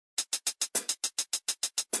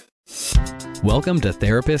Welcome to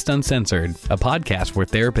Therapist Uncensored, a podcast where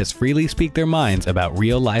therapists freely speak their minds about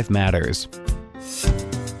real-life matters.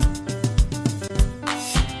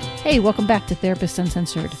 Hey, welcome back to Therapist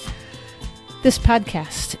Uncensored. This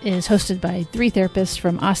podcast is hosted by three therapists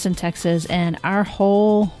from Austin, Texas, and our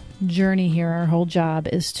whole journey here, our whole job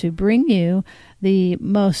is to bring you the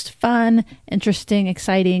most fun, interesting,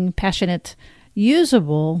 exciting, passionate,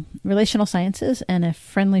 usable relational sciences in a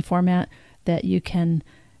friendly format that you can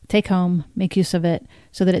take home, make use of it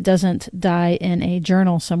so that it doesn't die in a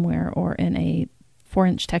journal somewhere or in a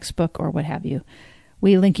 4-inch textbook or what have you.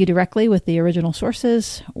 We link you directly with the original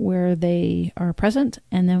sources where they are present.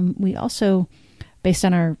 And then we also, based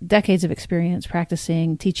on our decades of experience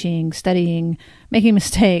practicing, teaching, studying, making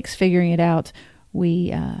mistakes, figuring it out,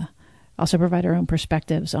 we also provide our own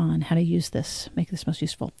perspectives on how to use this, make this most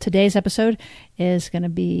useful. Today's episode is going to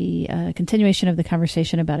be a continuation of the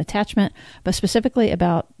conversation about attachment, but specifically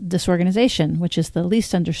about disorganization, which is the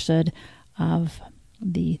least understood of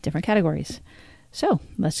the different categories. So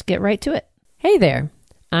let's get right to it. Hey there,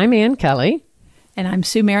 I'm Ann Kelly. And I'm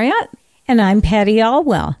Sue Marriott. And I'm Patty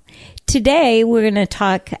Allwell. Today, we're going to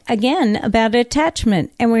talk again about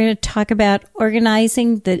attachment, and we're going to talk about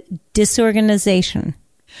organizing the disorganization.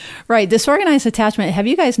 Right. Disorganized attachment. Have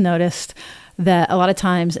you guys noticed that a lot of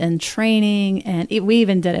times in training, and we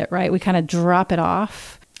even did it, right? We kind of drop it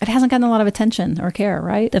off. It hasn't gotten a lot of attention or care,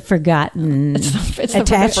 right? The forgotten it's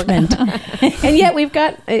attachment. And yet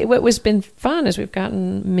what was been fun is we've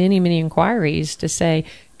gotten many inquiries to say,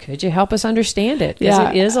 could you help us understand it?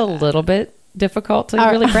 Because it is a little bit difficult to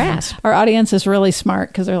really grasp. Our audience is really smart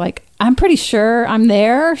because they're like, I'm pretty sure I'm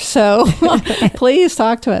there, so please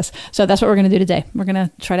talk to us. So that's what we're going to do today. We're going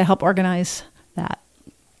to try to help organize that.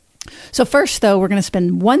 So first, though, we're going to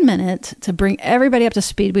spend 1 minute to bring everybody up to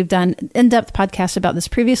speed. We've done in-depth podcasts about this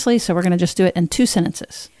previously, so we're going to just do it in 2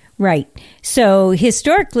 sentences. Right. So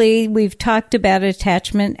historically, we've talked about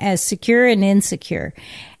attachment as secure and insecure.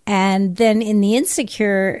 And then in the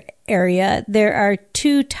insecure area, there are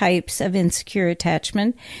 2 types of insecure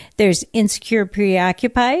attachment. There's insecure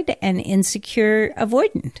preoccupied and insecure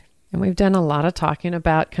avoidant. And we've done a lot of talking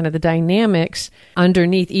about kind of the dynamics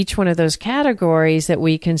underneath each one of those categories that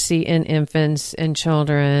we can see in infants and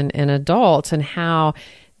children and adults and how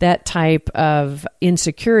that type of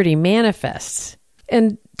insecurity manifests.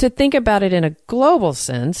 And to think about it in a global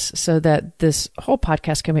sense so that this whole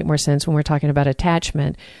podcast can make more sense when we're talking about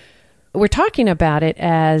attachment, we're talking about it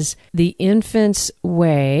as the infant's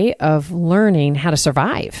way of learning how to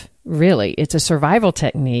survive. Really, it's a survival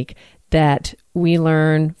technique that we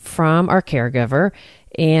learn from our caregiver,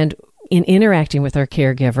 and in interacting with our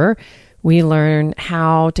caregiver, we learn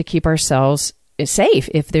how to keep ourselves safe.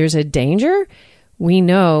 If there's a danger, we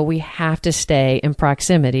know we have to stay in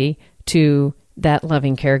proximity to that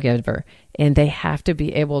loving caregiver, and they have to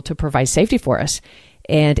be able to provide safety for us.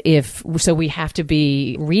 And so we have to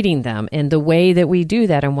be reading them. And the way that we do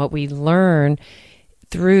that and what we learn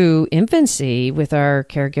through infancy with our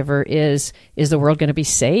caregiver is the world going to be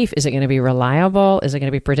safe? Is it going to be reliable? Is it going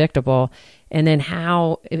to be predictable? And then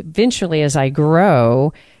how eventually as I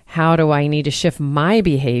grow, how do I need to shift my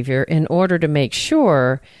behavior in order to make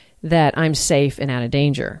sure that I'm safe and out of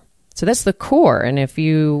danger? So that's the core. And if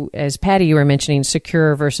you, as Patty, you were mentioning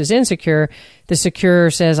secure versus insecure, the secure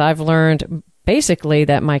says, I've learned basically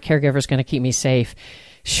that my caregiver is going to keep me safe.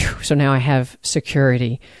 So now I have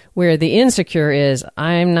security. Where the insecure is,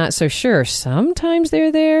 I'm not so sure. Sometimes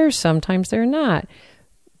they're there, sometimes they're not.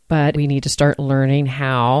 But we need to start learning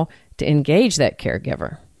how to engage that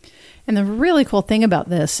caregiver. And the really cool thing about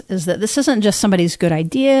this is that this isn't just somebody's good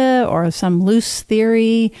idea or some loose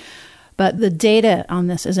theory, but the data on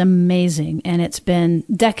this is amazing. And it's been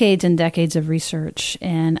decades and decades of research.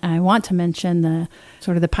 And I want to mention the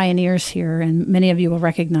sort of the pioneers here, and many of you will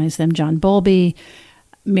recognize them. John Bowlby,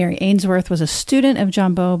 Mary Ainsworth was a student of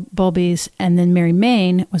John Bowlby's, and then Mary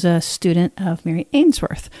Main was a student of Mary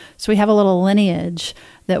Ainsworth. So we have a little lineage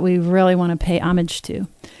that we really want to pay homage to.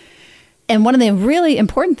 And one of the really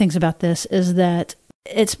important things about this is that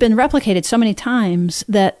it's been replicated so many times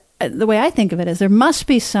that the way I think of it is there must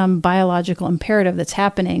be some biological imperative that's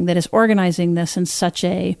happening that is organizing this in such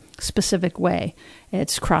a specific way.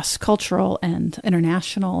 It's cross-cultural and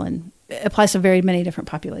international and it applies to very many different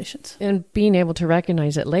populations. And being able to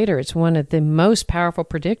recognize it later, it's one of the most powerful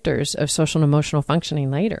predictors of social and emotional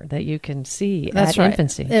functioning later that you can see at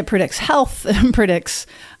infancy. It predicts health, it predicts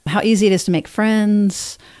how easy it is to make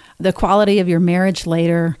friends, the quality of your marriage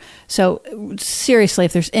later. So seriously,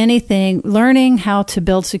 if there's anything, learning how to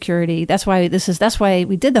build security, that's why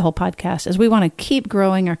we did the whole podcast, is we want to keep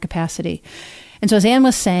growing our capacity. And so as Anne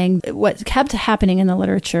was saying, what kept happening in the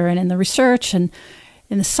literature and in the research and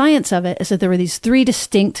in the science of it is that there were these 3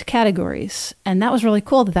 distinct categories. And that was really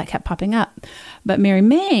cool that kept popping up. But Mary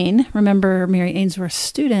Main, remember Mary Ainsworth's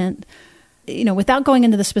student, without going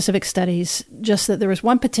into the specific studies, just that there was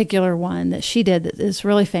one particular one that she did that is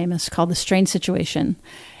really famous called the strain situation.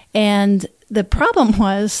 And the problem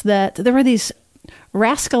was that there were these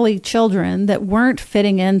rascally children that weren't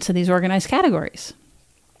fitting into these organized categories.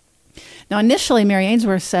 Now, initially, Mary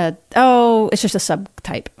Ainsworth said, oh, it's just a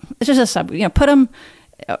subtype. It's just a sub, put them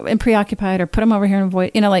in preoccupied or put them over here and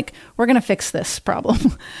avoid, we're going to fix this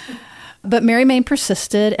problem. But Mary Main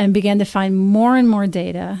persisted and began to find more and more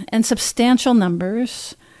data and substantial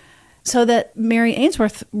numbers, so that Mary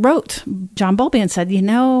Ainsworth wrote John Bowlby and said,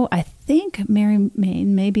 I think Mary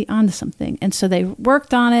Main may be onto something. And so they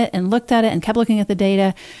worked on it and looked at it and kept looking at the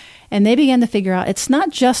data, and they began to figure out it's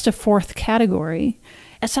not just a 4th category.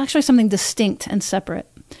 It's actually something distinct and separate.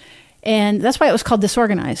 And that's why it was called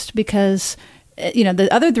disorganized, because the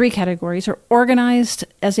other 3 categories are organized,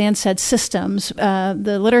 as Anne said, systems.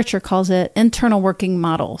 The literature calls it internal working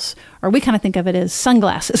models, or we kind of think of it as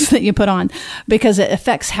sunglasses that you put on, because it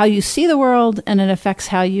affects how you see the world and it affects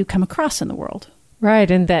how you come across in the world. Right.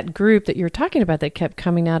 And that group that you're talking about that kept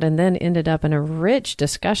coming out and then ended up in a rich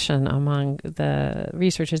discussion among the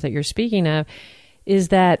researchers that you're speaking of is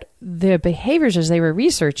that the behaviors as they were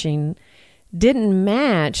researching didn't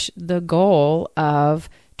match the goal of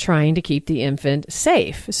trying to keep the infant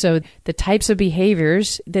safe. So the types of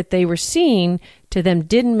behaviors that they were seeing to them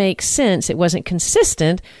didn't make sense. It wasn't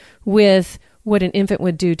consistent with what an infant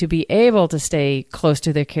would do to be able to stay close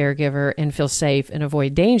to their caregiver and feel safe and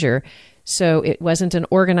avoid danger. So it wasn't an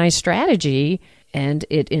organized strategy, and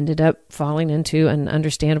it ended up falling into an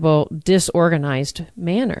understandable disorganized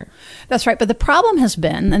manner. That's right. But the problem has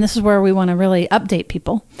been, and this is where we want to really update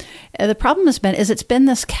people, the problem has been, it's been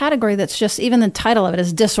this category that's just, even the title of it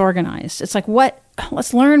is disorganized. It's like,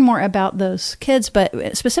 let's learn more about those kids.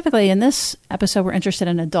 But specifically in this episode, we're interested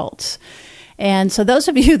in adults. And so those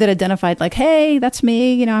of you that identified like, hey, that's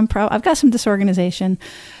me, I've got some disorganization.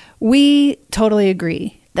 We totally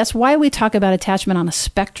agree. That's why we talk about attachment on a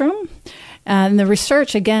spectrum. And the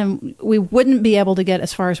research, again, we wouldn't be able to get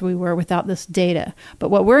as far as we were without this data. But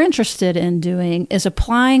what we're interested in doing is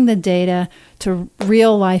applying the data to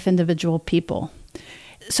real life individual people.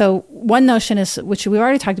 So one notion is, which we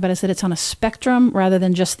already talked about, is that it's on a spectrum rather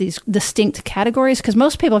than just these distinct categories. Because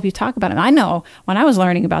most people, if you talk about it, I know when I was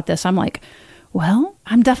learning about this, I'm like, well,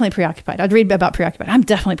 I'm definitely preoccupied. I'd read about preoccupied. I'm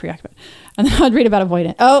definitely preoccupied. And then I'd read about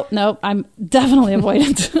avoidant. Oh, no, I'm definitely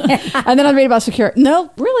avoidant. And then I'd read about secure. No,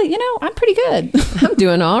 really, I'm pretty good. I'm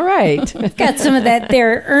doing all right. Got some of that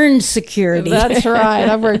there earned security. That's right.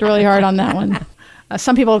 I've worked really hard on that one.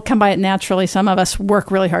 Some people come by it naturally. Some of us work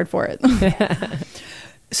really hard for it.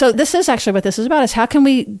 So this is actually what this is about, is how can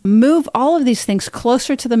we move all of these things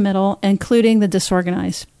closer to the middle, including the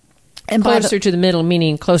disorganized. And closer to the middle,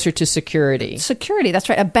 meaning closer to security. Security, that's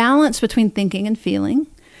right. A balance between thinking and feeling.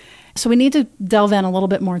 So we need to delve in a little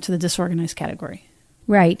bit more to the disorganized category.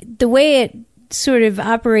 Right. The way it sort of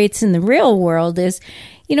operates in the real world is,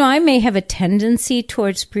 I may have a tendency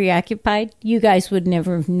towards preoccupied. You guys would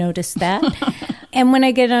never have noticed that. And when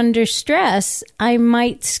I get under stress, I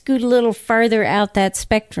might scoot a little farther out that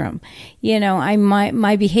spectrum.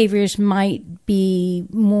 My behaviors might be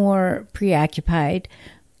more preoccupied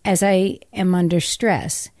as I am under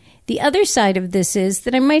stress. The other side of this is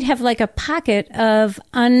that I might have like a pocket of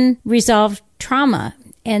unresolved trauma.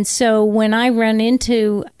 And so when I run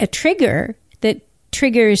into a trigger that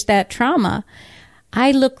triggers that trauma,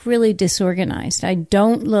 I look really disorganized. I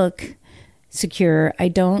don't look secure. I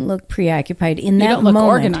don't look preoccupied in that moment. You don't look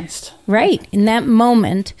organized. Right. In that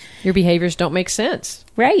moment. Your behaviors don't make sense.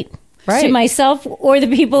 Right. To myself or the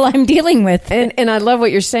people I'm dealing with. And I love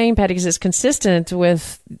what you're saying, Patty, because it's consistent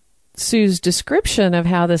with Sue's description of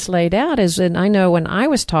how this laid out. And I know when I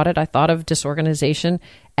was taught it, I thought of disorganization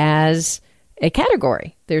as a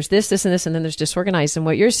category. There's this, and this, and then there's disorganized. And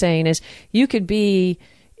what you're saying is you could be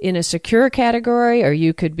in a secure category or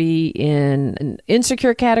you could be in an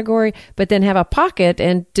insecure category, but then have a pocket,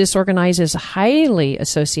 and disorganized is highly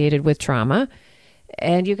associated with trauma.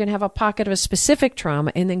 And you can have a pocket of a specific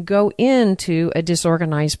trauma and then go into a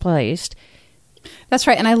disorganized place. That's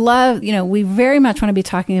right. And I love, we very much want to be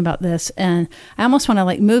talking about this. And I almost want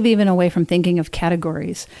to move even away from thinking of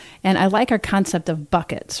categories. And I like our concept of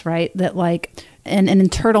buckets, right? That and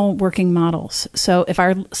internal working models. So if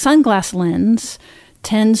our sunglass lens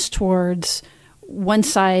tends towards one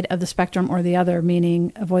side of the spectrum or the other,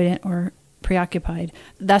 meaning avoidant or preoccupied.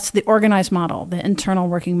 That's the organized model, the internal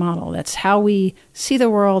working model. That's how we see the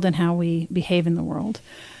world and how we behave in the world.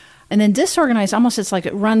 And then disorganized, almost it's like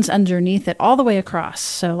it runs underneath it all the way across.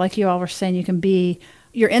 So like you all were saying,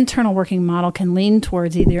 your internal working model can lean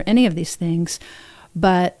towards either any of these things,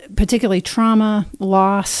 but particularly trauma,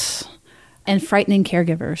 loss, and frightening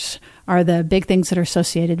caregivers are the big things that are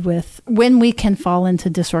associated with when we can fall into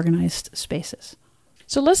disorganized spaces.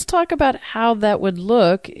 So let's talk about how that would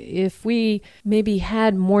look if we maybe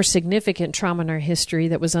had more significant trauma in our history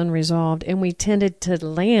that was unresolved and we tended to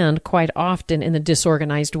land quite often in the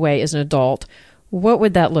disorganized way as an adult. What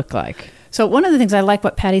would that look like? So one of the things I like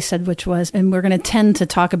what Patty said, which was, and we're going to tend to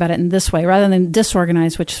talk about it in this way, rather than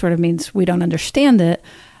disorganized, which sort of means we don't understand it,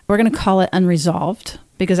 we're going to call it unresolved,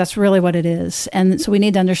 because that's really what it is. And so we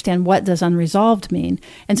need to understand, what does unresolved mean?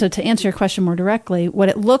 And so to answer your question more directly, what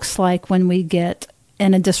it looks like when we get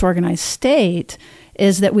in a disorganized state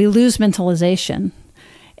is that we lose mentalization.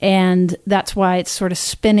 And that's why it's sort of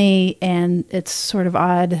spinny and it's sort of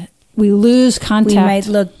odd. We lose contact. We might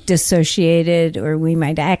look dissociated, or we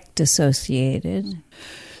might act dissociated.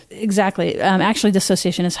 Exactly. Actually,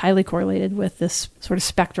 dissociation is highly correlated with this sort of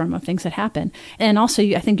spectrum of things that happen. And also,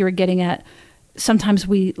 I think you were getting at, sometimes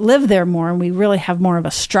we live there more and we really have more of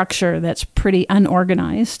a structure that's pretty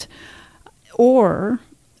unorganized. Or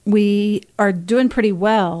we are doing pretty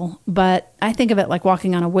well, but I think of it like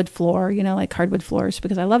walking on a wood floor, like hardwood floors,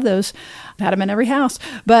 because I love those. I've had them in every house.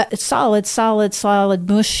 But it's solid,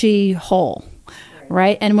 mushy hole,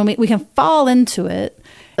 right? And when we can fall into it,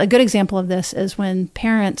 a good example of this is when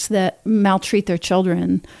parents that maltreat their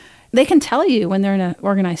children, they can tell you when they're in an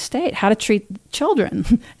organized state how to treat children.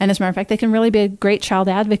 And as a matter of fact, they can really be a great child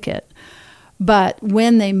advocate. But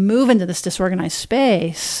when they move into this disorganized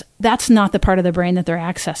space, that's not the part of the brain that they're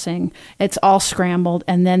accessing. It's all scrambled,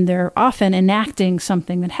 and then they're often enacting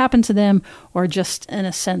something that happened to them, or just in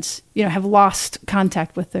a sense, have lost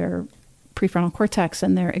contact with their prefrontal cortex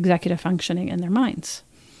and their executive functioning in their minds.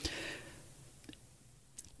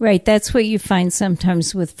 Right. That's what you find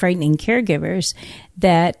sometimes with frightening caregivers,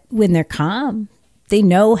 that when they're calm, they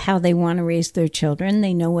know how they want to raise their children.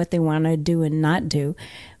 They know what they want to do and not do.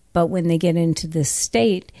 But when they get into this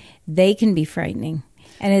state, they can be frightening.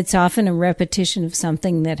 And it's often a repetition of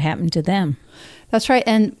something that happened to them. That's right.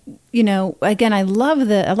 And, again, I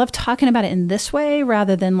love talking about it in this way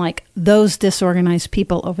rather than like those disorganized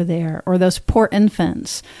people over there, or those poor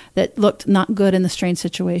infants that looked not good in the strained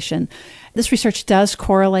situation. This research does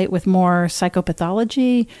correlate with more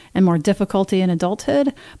psychopathology and more difficulty in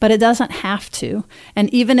adulthood, but it doesn't have to.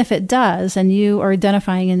 And even if it does, and you are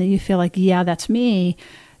identifying and you feel like, yeah, that's me,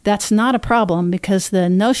 that's not a problem, because the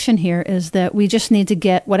notion here is that we just need to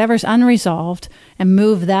get whatever's unresolved and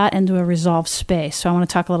move that into a resolved space. So I want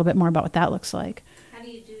to talk a little bit more about what that looks like. How do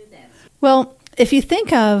you do that? Well, if you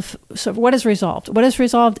think of, so what is resolved? What is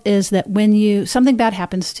resolved is that when something bad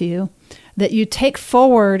happens to you, that you take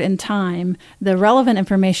forward in time the relevant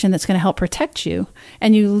information that's going to help protect you,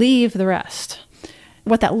 and you leave the rest.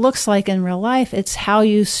 What that looks like in real life, it's how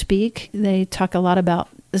you speak. They talk a lot about,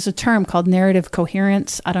 there's a term called narrative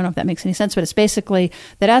coherence. I don't know if that makes any sense, but it's basically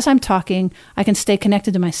that as I'm talking, I can stay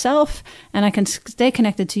connected to myself, and I can stay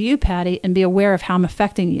connected to you, Patty, and be aware of how I'm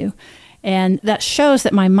affecting you. And that shows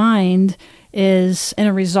that my mind is in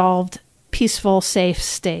a resolved, peaceful, safe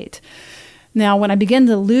state. Now, when I begin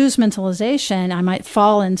to lose mentalization, I might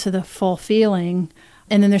fall into the full feeling.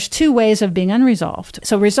 And then there's two ways of being unresolved.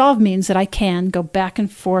 So resolved means that I can go back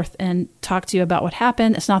and forth and talk to you about what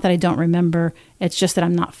happened. It's not that I don't remember. It's just that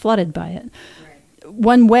I'm not flooded by it. Right.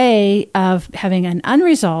 One way of having an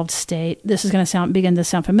unresolved state, this is going to begin to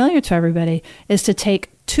sound familiar to everybody, is to take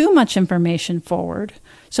too much information forward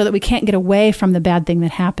so that we can't get away from the bad thing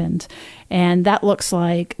that happened. And that looks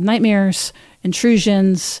like nightmares,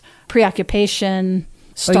 intrusions, preoccupation,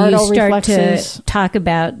 startle reflexes. To talk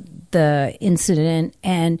about the incident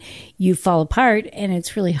and you fall apart, and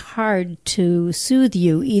it's really hard to soothe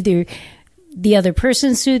you. Either the other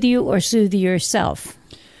person soothe you or soothe yourself.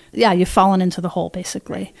 Yeah, you've fallen into the hole,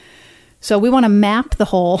 basically. So we want to map the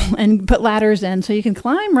hole and put ladders in so you can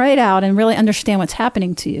climb right out and really understand what's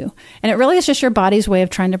happening to you. And it really is just your body's way of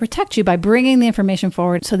trying to protect you by bringing the information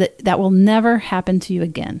forward so that that will never happen to you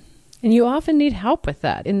again. And you often need help with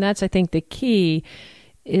that. And that's, I think, the key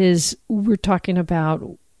is we're talking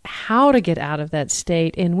about how to get out of that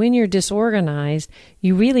state. And when you're disorganized,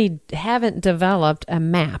 you really haven't developed a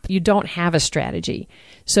map. You don't have a strategy.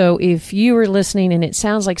 So if you were listening and it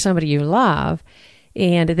sounds like somebody you love,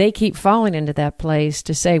 and they keep falling into that place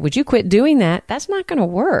to say, would you quit doing that? That's not going to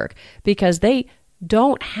work, because they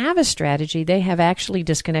don't have a strategy. They have actually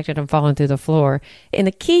disconnected and fallen through the floor. And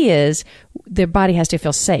the key is their body has to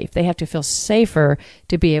feel safe. They have to feel safer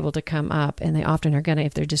to be able to come up. And they often are going to,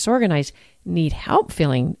 if they're disorganized, need help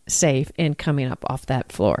feeling safe in coming up off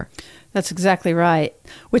that floor. That's exactly right.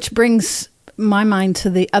 Which brings my mind to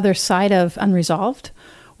the other side of unresolved,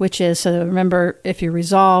 which is, so remember, if you're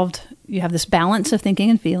resolved, you have this balance of thinking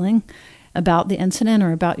and feeling about the incident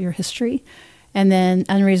or about your history. And then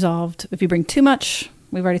unresolved, if you bring too much,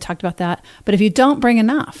 we've already talked about that. But if you don't bring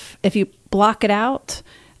enough, if you block it out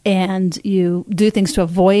and you do things to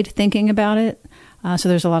avoid thinking about it, so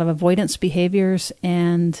there's a lot of avoidance behaviors,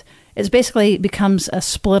 and it basically becomes a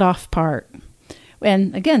split off part.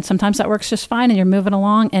 And again, sometimes that works just fine and you're moving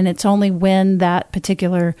along, and it's only when that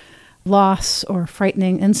particular loss or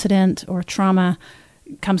frightening incident or trauma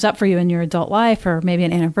comes up for you in your adult life, or maybe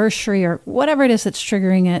an anniversary or whatever it is that's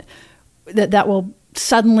triggering it, that will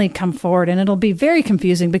suddenly come forward, and it'll be very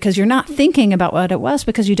confusing because you're not thinking about what it was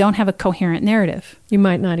because you don't have a coherent narrative. You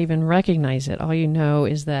might not even recognize it. All you know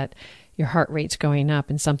is that your heart rate's going up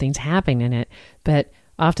and something's happening in it. But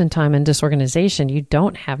oftentimes in disorganization, you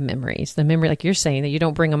don't have memories. The memory, like you're saying, that you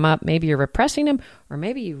don't bring them up. Maybe you're repressing them, or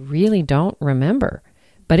maybe you really don't remember.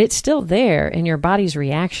 But it's still there, and your body's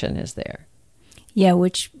reaction is there. Yeah,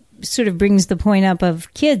 which sort of brings the point up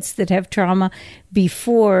of kids that have trauma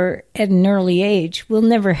before at an early age will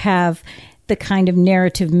never have the kind of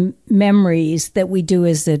narrative memories that we do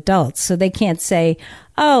as adults. So they can't say,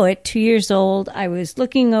 oh, at 2 years old, I was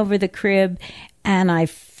looking over the crib and I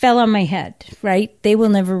fell on my head, right? They will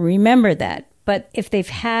never remember that. But if they've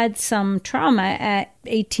had some trauma at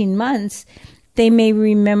 18 months, they may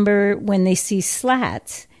remember when they see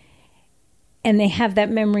slats. And they have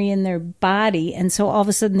that memory in their body. And so all of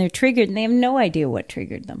a sudden they're triggered and they have no idea what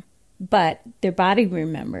triggered them. But their body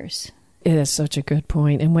remembers. It is such a good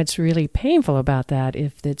point. And what's really painful about that,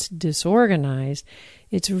 if it's disorganized,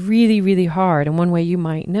 it's really, really hard. And one way you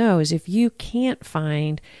might know is if you can't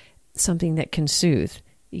find something that can soothe.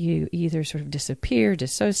 You either sort of disappear,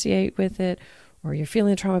 dissociate with it, or you're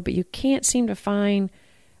feeling the trauma, but you can't seem to find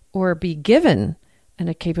or be given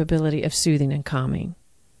a capability of soothing and calming.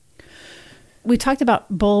 We talked about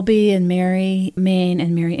Bowlby and Mary Main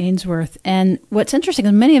and Mary Ainsworth. And what's interesting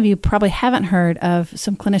is many of you probably haven't heard of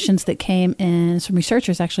some clinicians that came in, some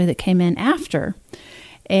researchers actually that came in after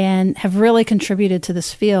and have really contributed to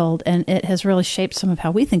this field. And it has really shaped some of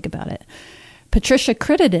how we think about it. Patricia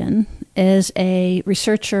Crittenden is a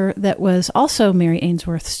researcher that was also Mary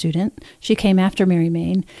Ainsworth's student. She came after Mary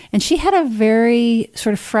Main, and she had a very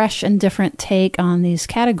sort of fresh and different take on these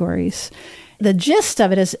categories. The gist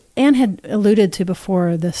of it is, Anne had alluded to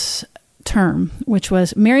before this term, which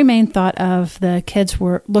was Mary Main thought of the kids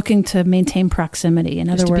were looking to maintain proximity. In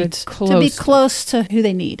other words, to be close to who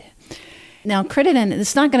they need. Now, Crittenden,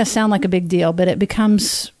 it's not going to sound like a big deal, but it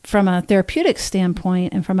becomes, from a therapeutic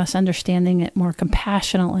standpoint and from us understanding it more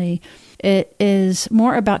compassionately, it is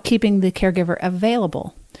more about keeping the caregiver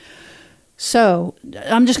available. So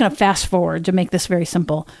I'm just going to fast forward to make this very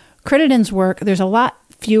simple. Crittenden's work, there's a lot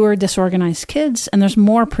fewer disorganized kids, and there's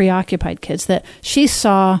more preoccupied kids. That she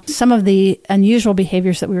saw some of the unusual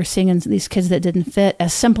behaviors that we were seeing in these kids that didn't fit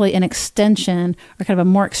as simply an extension or kind of a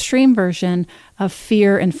more extreme version of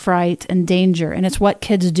fear and fright and danger. And it's what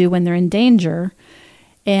kids do when they're in danger.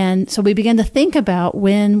 And so we begin to think about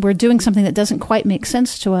when we're doing something that doesn't quite make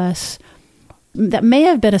sense to us, that may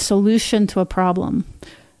have been a solution to a problem.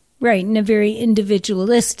 Right, and a very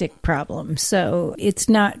individualistic problem. So it's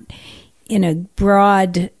not in a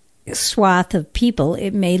broad swath of people.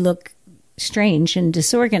 It may look strange and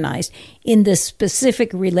disorganized. In the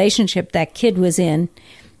specific relationship that kid was in,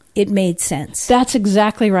 it made sense. That's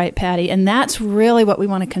exactly right, Patty. And that's really what we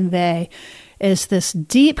want to convey, is this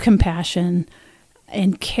deep compassion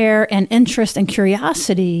and care and interest and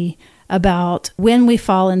curiosity about when we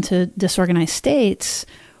fall into disorganized states,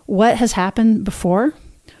 what has happened before.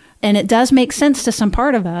 And it does make sense to some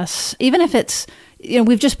part of us, even if it's,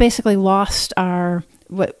 we've just basically lost our,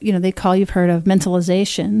 what, they call, you've heard of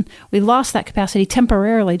mentalization. We lost that capacity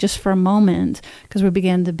temporarily, just for a moment, because we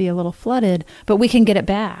began to be a little flooded, but we can get it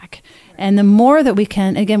back. And the more that we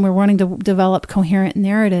can, again, we're wanting to develop coherent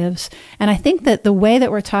narratives. And I think that the way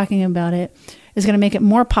that we're talking about it is going to make it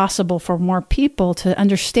more possible for more people to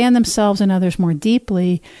understand themselves and others more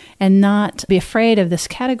deeply and not be afraid of this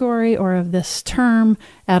category or of this term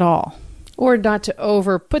at all. Or not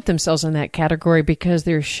to put themselves in that category because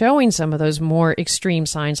they're showing some of those more extreme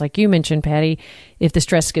signs. Like you mentioned, Patty, if the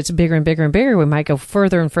stress gets bigger and bigger and bigger, we might go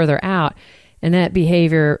further and further out. And that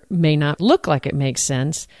behavior may not look like it makes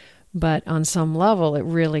sense, but on some level, it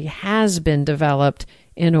really has been developed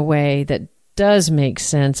in a way that does make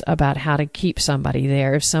sense about how to keep somebody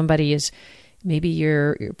there. If somebody is, maybe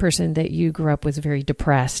your person that you grew up with very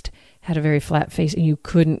depressed, had a very flat face, and you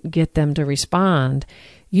couldn't get them to respond,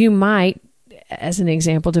 you might, as an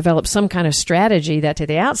example, develop some kind of strategy that to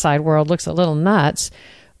the outside world looks a little nuts,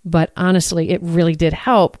 but honestly, it really did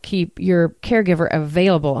help keep your caregiver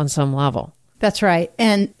available on some level. That's right.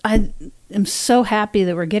 And I am so happy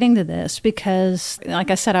that we're getting to this because,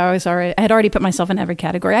 like I said, I had already put myself in every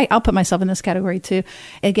category. I'll put myself in this category too.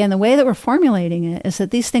 Again, the way that we're formulating it is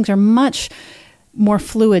that these things are much more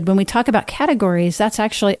fluid. When we talk about categories,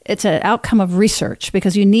 it's an outcome of research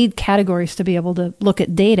because you need categories to be able to look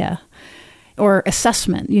at data or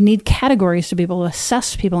assessment. You need categories to be able to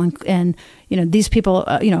assess people and these people,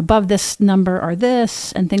 above this number are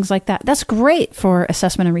this and things like that. That's great for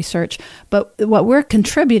assessment and research. But what we're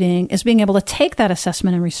contributing is being able to take that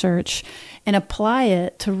assessment and research and apply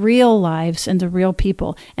it to real lives and to real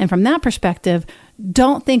people. And from that perspective,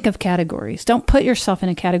 don't think of categories. Don't put yourself in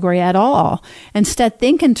a category at all. Instead,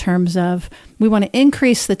 think in terms of, we want to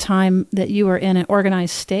increase the time that you are in an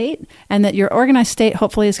organized state, and that your organized state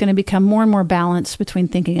hopefully is going to become more and more balanced between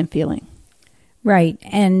thinking and feeling. Right.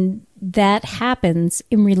 And that happens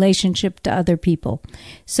in relationship to other people.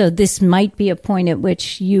 So this might be a point at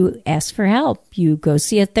which you ask for help. You go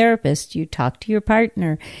see a therapist. You talk to your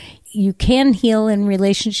partner. You can heal in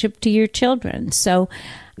relationship to your children. So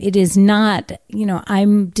it is not,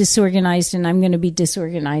 I'm disorganized and I'm going to be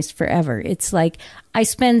disorganized forever. It's like I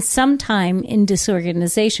spend some time in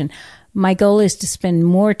disorganization. My goal is to spend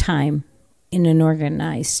more time in an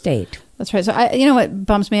organized state. That's right. So what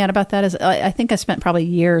bums me out about that is I think I spent probably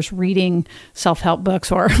years reading self-help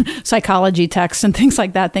books or psychology texts and things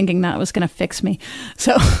like that, thinking that was going to fix me.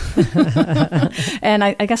 So, and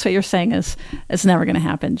I guess what you're saying is it's never going to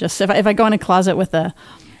happen. Just if I go in a closet with a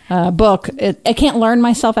book, I can't learn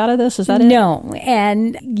myself out of this. Is that it? No,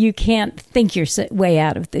 and you can't think your way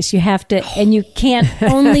out of this. You have to, and you can't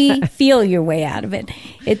only feel your way out of it.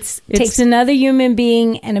 It takes another human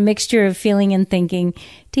being and a mixture of feeling and thinking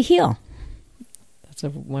to heal. That's a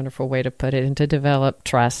wonderful way to put it. And to develop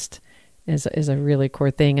trust is a really core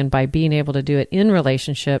thing. And by being able to do it in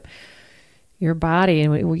relationship, your body,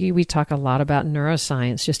 and we talk a lot about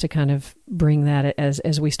neuroscience, just to kind of bring that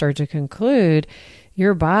as we start to conclude,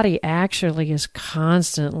 your body actually is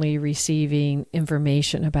constantly receiving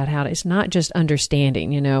information about it's not just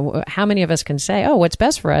understanding. How many of us can say, oh, what's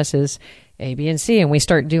best for us is A, B, and C, and we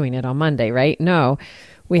start doing it on Monday, right? No,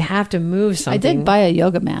 we have to move something. I did buy a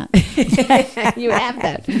yoga mat. You have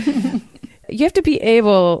that. You have to be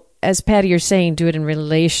able, as Patty, you're saying, do it in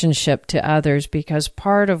relationship to others, because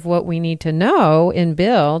part of what we need to know and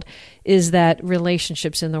build is that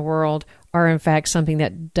relationships in the world are in fact something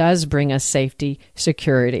that does bring us safety,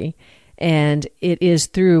 security. And it is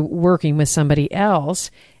through working with somebody else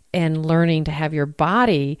and learning to have your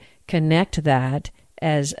body connect that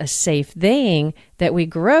as a safe thing that we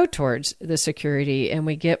grow towards the security and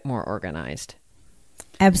we get more organized.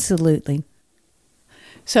 Absolutely.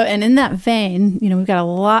 So, and in that vein, we've got a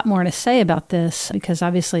lot more to say about this because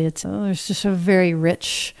obviously there's just a very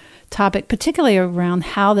rich topic, particularly around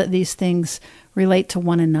how that these things relate to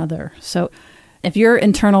one another. So if your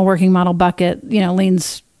internal working model bucket,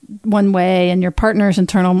 leans one way and your partner's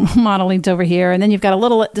internal model leans over here, and then you've got a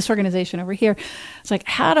little disorganization over here, it's like,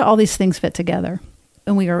 how do all these things fit together?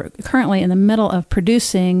 And we are currently in the middle of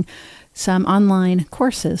producing some online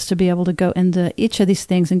courses to be able to go into each of these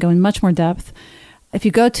things and go in much more depth. If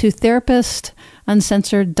you go to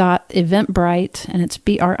therapistuncensored.eventbrite, and it's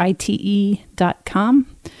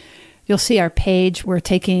BRITE.com, you'll see our page. We're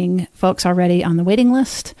taking folks already on the waiting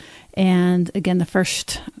list. And again, the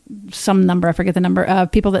first, some number, I forget the number,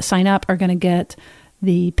 of people that sign up are going to get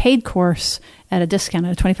the paid course at a discount,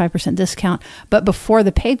 at a 25% discount. But before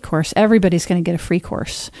the paid course, everybody's going to get a free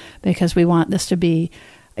course because we want this to be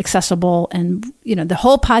accessible. And, the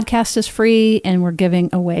whole podcast is free, and we're giving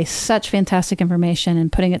away such fantastic information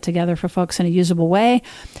and putting it together for folks in a usable way.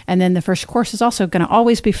 And then the first course is also going to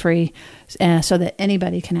always be free so that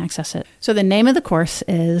anybody can access it. So the name of the course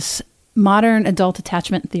is Modern Adult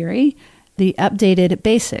Attachment Theory, the Updated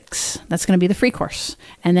Basics. That's going to be the free course.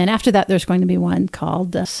 And then after that, there's going to be one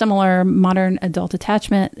called Similar Modern Adult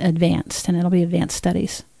Attachment Advanced, and it'll be Advanced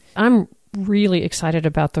Studies. I'm really excited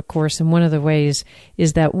about the course, and one of the ways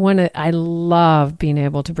is that I love being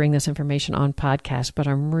able to bring this information on podcast, but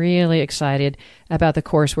I'm really excited about the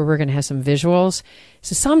course where we're going to have some visuals.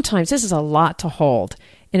 So sometimes this is a lot to hold,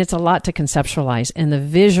 and it's a lot to conceptualize, and the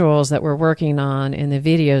visuals that we're working on and the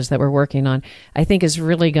videos that we're working on, I think is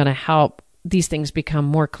really going to help these things become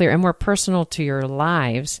more clear and more personal to your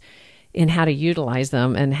lives. in how to utilize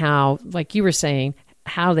them and how, like you were saying,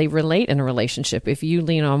 how they relate in a relationship. If you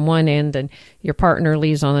lean on one end and your partner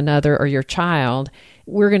leans on another, or your child,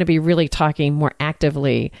 we're going to be really talking more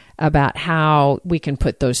actively about how we can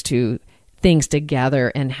put those two things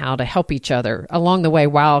together and how to help each other along the way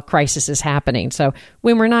while crisis is happening. So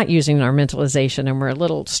when we're not using our mentalization and we're a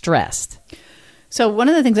little stressed. So one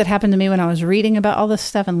of the things that happened to me when I was reading about all this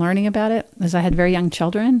stuff and learning about it is I had very young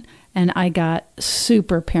children, and I got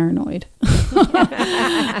super paranoid.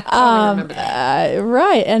 I remember that.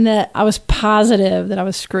 Right. And that I was positive that I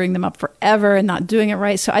was screwing them up forever and not doing it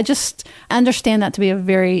right. So I just understand that to be a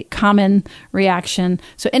very common reaction.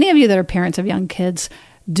 So any of you that are parents of young kids,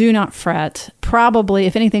 do not fret. Probably,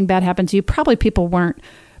 if anything bad happened to you, probably people weren't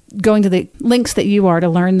going to the links that you are to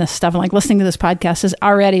learn this stuff. And like listening to this podcast is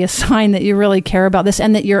already a sign that you really care about this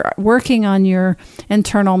and that you're working on your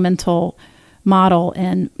internal mental model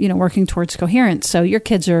and, working towards coherence. So your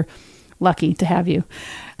kids are lucky to have you.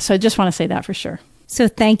 So I just want to say that for sure. So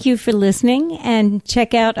thank you for listening, and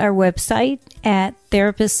check out our website at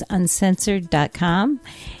therapistsuncensored.com,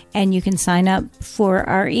 and you can sign up for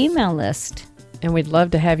our email list. And we'd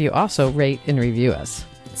love to have you also rate and review us.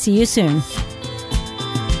 See you soon.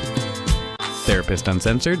 Therapist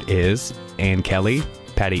Uncensored is Ann Kelly,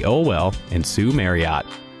 Patty Olwell, and Sue Marriott.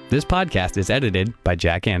 This podcast is edited by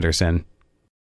Jack Anderson.